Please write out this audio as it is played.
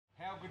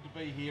Good to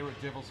be here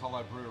at Devil's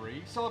Hollow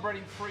Brewery,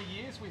 celebrating 3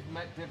 years with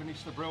Matt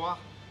Devonish, the brewer.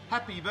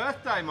 Happy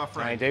birthday, my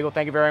friend. Tony Dougal,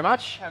 thank you very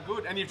much. How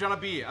good. And you've done a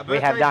beer, a birthday We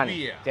have done.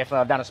 beer. Definitely,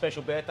 I've done a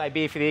special birthday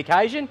beer for the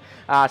occasion.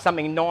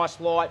 Something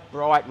nice, light,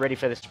 bright, ready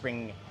for the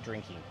spring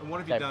drinking. And what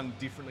have you done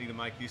differently to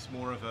make this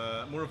more of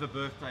a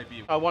birthday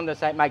beer? I wanted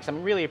to make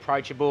something really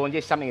approachable and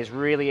just something that's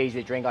really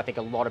easy to drink. I think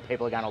a lot of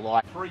people are going to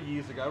like. 3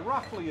 years ago,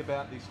 roughly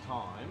about this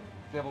time,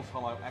 Devil's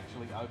Hollow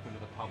actually opened to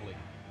the public.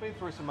 Been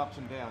through some ups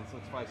and downs.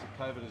 Let's face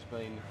it, COVID has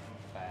been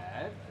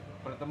bad.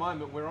 But at the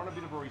moment, we're on a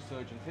bit of a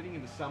resurgence. Heading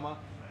into summer,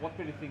 what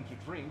better thing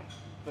to drink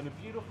than a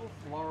beautiful,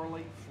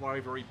 florally,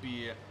 flavoury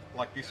beer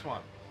like this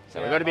one?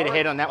 So we've got a bit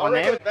ahead on that one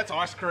there. That's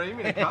ice cream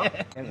in a cup.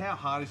 And how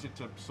hard is it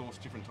to source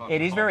different types of It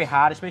is hops? very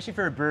hard, especially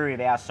for a brewery of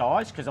our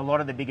size, because a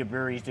lot of the bigger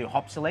breweries do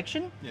hop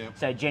selection. Yep.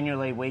 So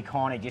generally, we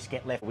kind of just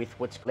get left with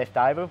what's left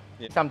over.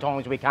 Yep.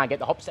 Sometimes we can't get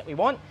the hops that we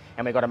want,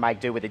 and we've got to make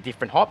do with a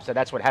different hop. So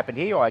that's what happened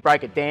here. I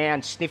broke it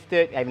down, sniffed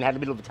it, even had a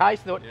bit of a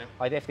taste. Thought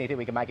I definitely think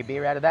we can make a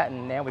beer out of that,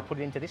 and now we put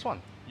it into this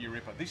one. You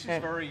ripper. This is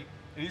very.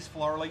 It is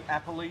florally,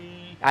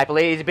 appley.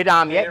 Appley is a bit,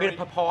 a bit of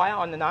papaya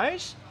on the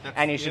nose,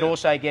 and you should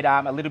also get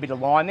a little bit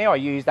of lime there. I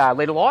used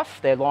Little Life,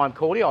 their lime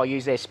cordial. I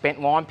use their spent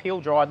lime peel,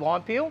 dried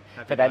lime peel,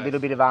 for that little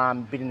bit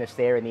of bitterness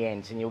there in the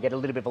ends, and you'll get a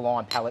little bit of a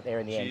lime palate there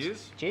in the ends.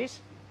 Cheers. Cheers.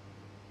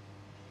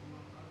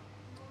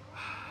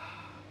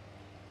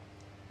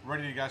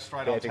 Ready to go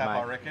straight on tap,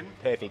 I reckon.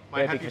 Perfect.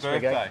 Mate, Perfect happy for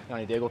birthday.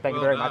 Tony Dougal, thank you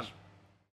Well very done. much.